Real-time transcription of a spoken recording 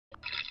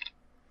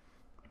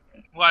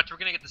Watch, we're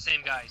gonna get the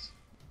same guys.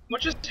 What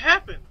just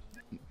happened?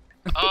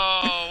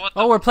 Oh, what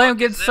the Oh, we're playing fuck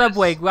against is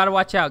Subway. this? We gotta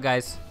watch out,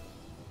 guys.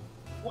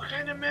 What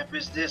kind of map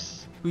is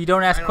this? We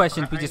don't ask I don't-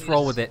 questions. We I just need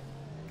roll to with it.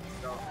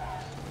 No.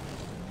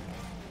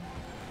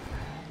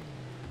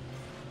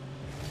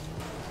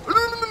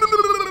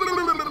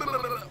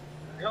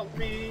 Help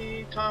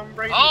me, Tom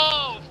Brady.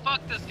 Oh,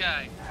 fuck this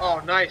guy.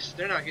 Oh, nice.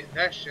 They're not getting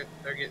that shit.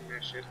 They're getting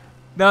that shit.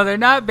 No, they're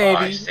not, Oh, I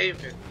baby.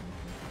 saved it.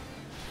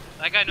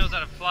 That guy knows how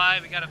to fly.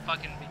 We gotta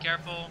fucking be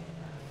careful.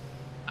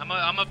 I'm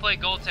gonna play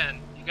goaltend.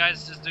 You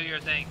guys just do your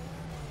thing.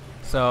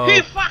 So.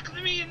 He fucked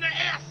me in the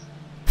ass.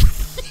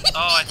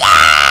 Oh, I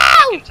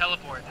fucking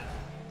teleported.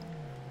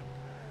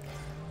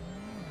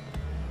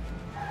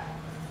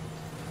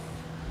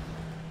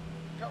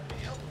 Help me,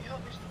 help me,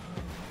 help me.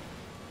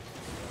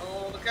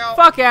 Oh, look out.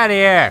 Fuck out of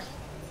here.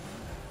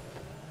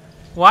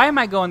 Why am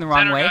I going the wrong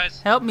Center, way?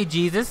 guys. Help me,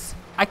 Jesus.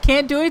 I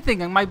can't do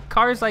anything. My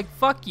car's like,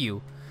 fuck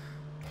you.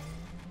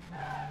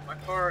 My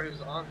car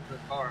is on the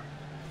car.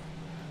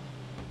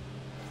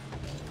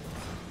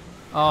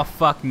 Oh,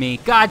 fuck me.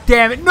 God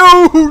damn it.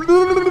 No!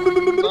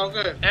 It's all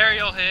good.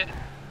 Aerial hit.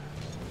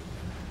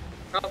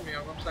 Help me,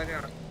 I'm upside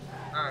down.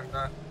 Nah, I'm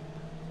not.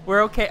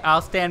 We're okay.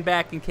 I'll stand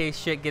back in case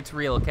shit gets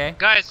real, okay?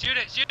 Guys, shoot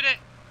it, shoot it,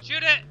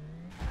 shoot it.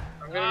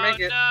 I'm gonna make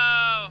it.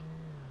 No.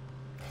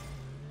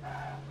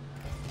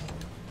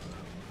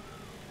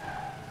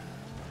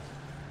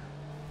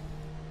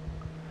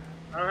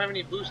 I don't have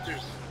any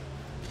boosters.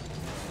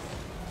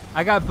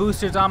 I got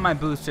boosters on my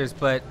boosters,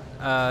 but,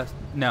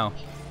 no.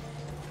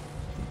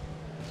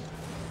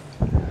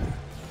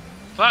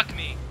 Fuck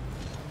me.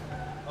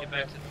 Get Okay.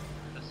 back to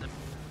the sim.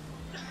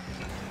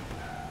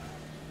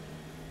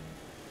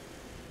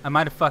 I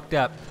might have fucked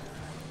up.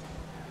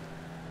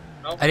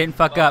 Nope. I didn't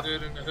fuck All up.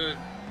 good in the hood.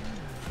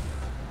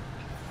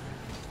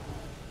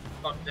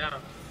 Fuck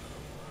down.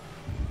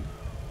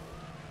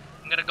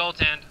 I'm gonna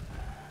goaltend.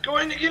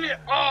 Going to get it.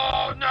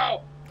 Oh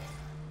no!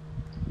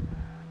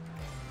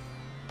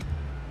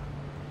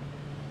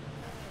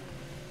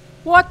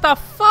 What the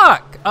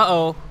fuck?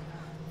 Uh-oh.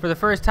 For the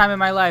first time in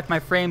my life, my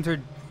frames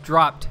are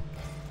dropped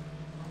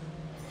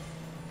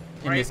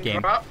in this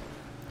game. Drop.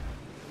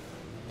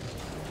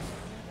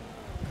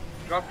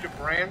 Drop your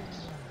brands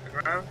to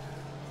the ground.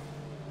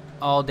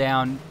 All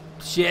down.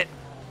 Shit.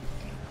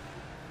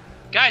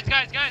 Guys,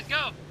 guys, guys,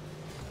 go!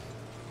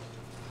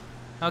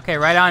 Okay,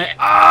 right on it.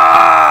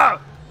 Ah!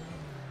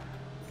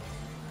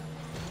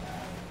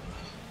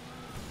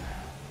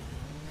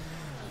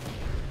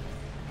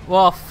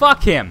 Well,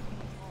 fuck him.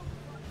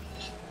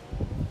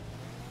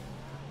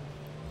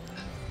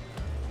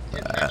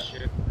 Get that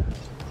shit.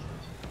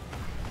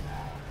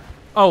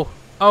 Oh,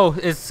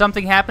 is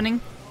something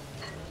happening?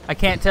 I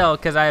can't tell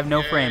because I have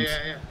no frames.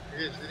 Yeah.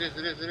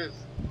 It is.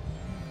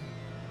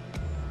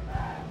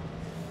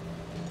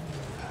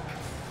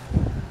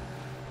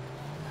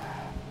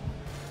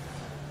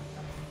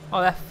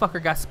 Oh, that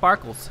fucker got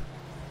sparkles.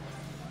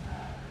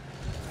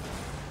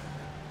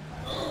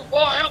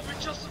 Oh, help me,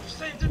 Joseph,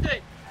 save the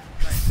day.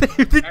 Save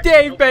the Actually,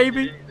 day, nobody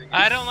baby. did anything.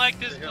 I don't like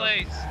this What the hell?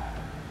 place.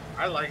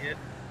 I like it.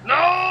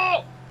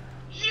 No!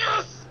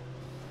 Yes!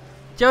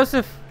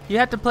 Joseph, you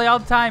have to play all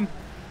the time.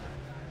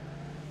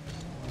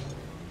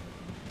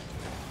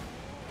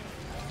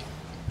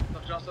 No,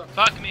 Joseph.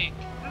 Fuck me.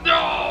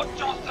 No,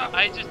 Joseph!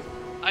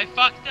 I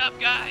fucked up,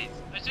 guys.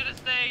 I should have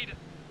stayed.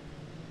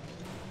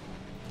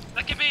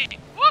 Look at me.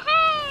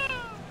 Woohoo!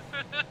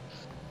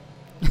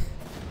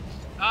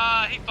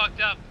 He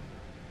fucked up.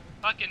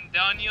 Fucking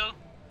Daniel.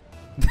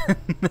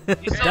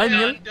 He's so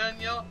Daniel? done.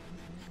 Daniel.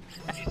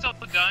 He's so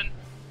done.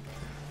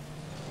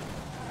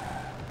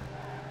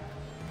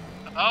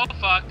 Oh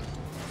fuck.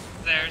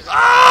 There's.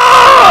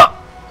 Ah!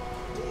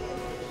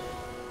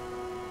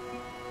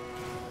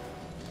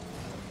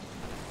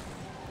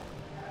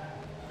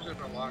 I'm just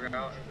gonna log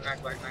out and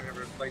act like I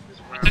never played this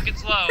round. Took it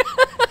slow.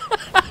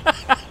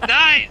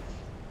 Nice!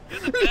 You're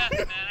the best,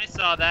 man. I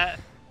saw that.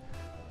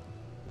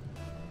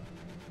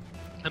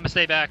 I'm gonna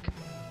stay back.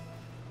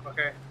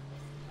 Okay.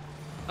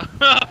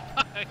 Fuck!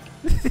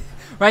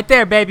 Right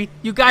there, baby.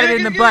 You got Get it it,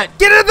 in the get it, butt.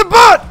 Get it in the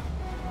butt!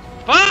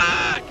 Fuck!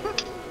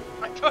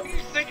 I thought you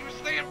said you were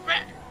staying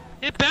back!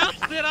 It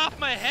bounced it off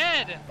my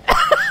head!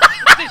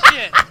 What's this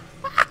shit?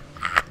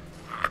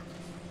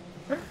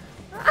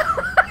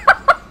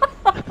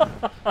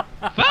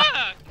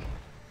 Fuck!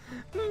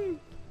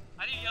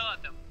 How do you yell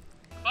at them?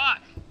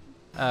 Fuck!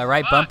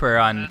 Right Fuck. bumper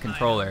on That's not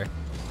controller.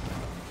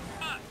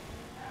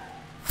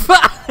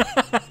 Fuck!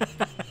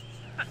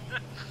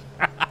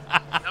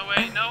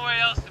 No way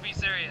else to be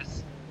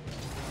serious.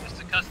 Just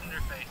to cuss in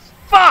their face.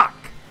 Fuck!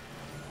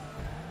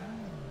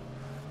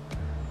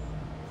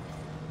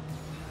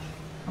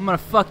 I'm gonna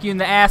fuck you in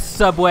the ass,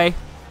 Subway.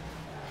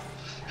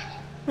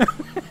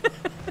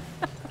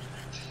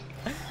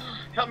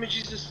 Help me,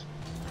 Jesus.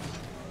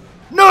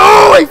 No,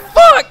 I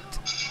fucked!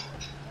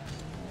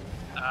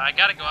 I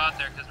gotta go out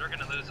there because we're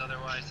gonna lose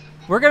otherwise.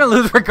 We're gonna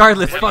lose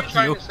regardless. What are you Fuck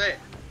trying you. to say?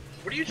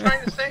 What are you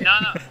trying to say? No.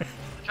 I'm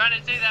trying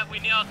to say that we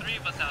need all three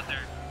of us out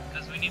there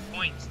because we need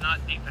points, not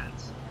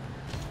defense.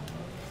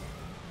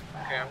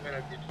 Okay, I'm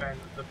gonna defend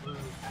the blue.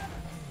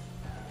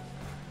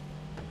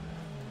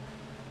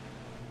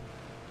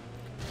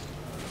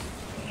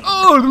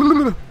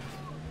 Oh!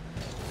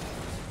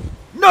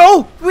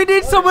 No! We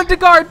need someone to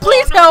guard.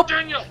 Please Oh, no, help!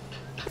 Daniel!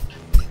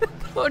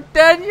 Oh,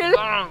 Daniel!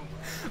 Oh.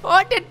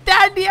 Oh,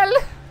 Daniel!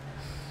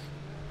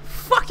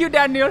 Fuck you,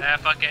 Daniel! Yeah,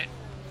 fuck it.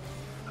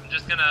 I'm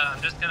just gonna.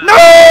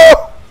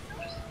 No!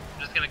 I'm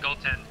just gonna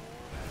goaltend.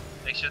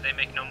 Make sure they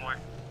make no more.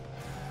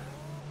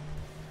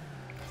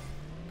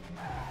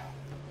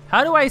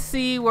 How do I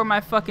see where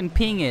my fucking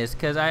ping is?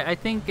 Because I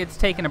think it's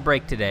taking a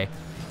break today.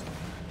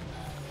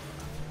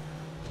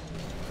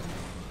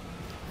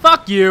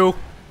 Fuck you!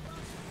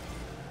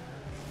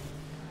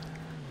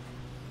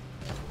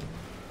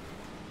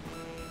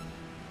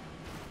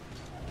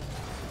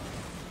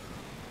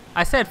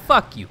 I said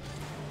fuck you.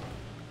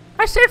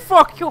 I said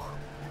fuck you.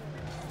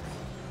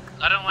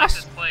 I don't like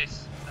this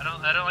place. I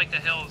don't like the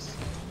hills.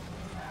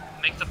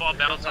 It makes the ball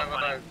bounce off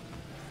on it.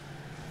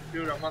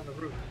 Dude, I'm on the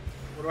roof.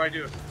 What do I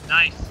do?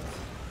 Nice.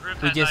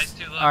 Roof We has just ice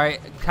too. Look. alright.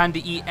 Time to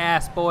eat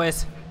ass,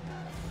 boys.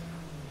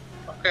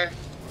 Okay.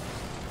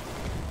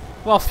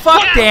 Well,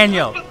 fuck Yes!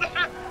 Daniel. Dude,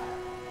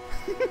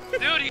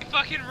 he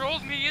fucking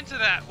rolled me into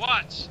that.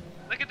 Watch.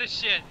 Look at this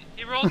shit.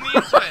 He rolled me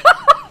into it.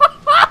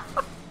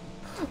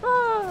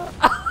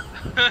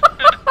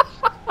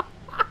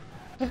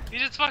 He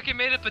just fucking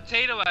made a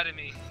potato out of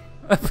me.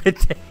 A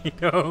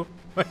potato.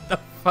 What the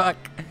fuck,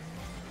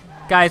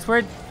 guys?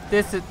 Where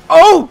this is?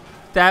 Oh,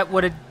 that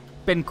would have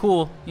been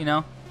cool, you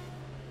know.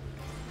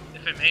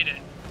 If it made it.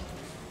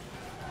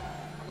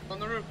 I'm on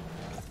the roof.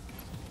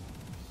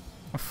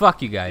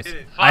 Fuck you guys. Did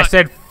it. I Fuck.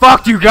 said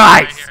fuck you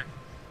guys. Right here.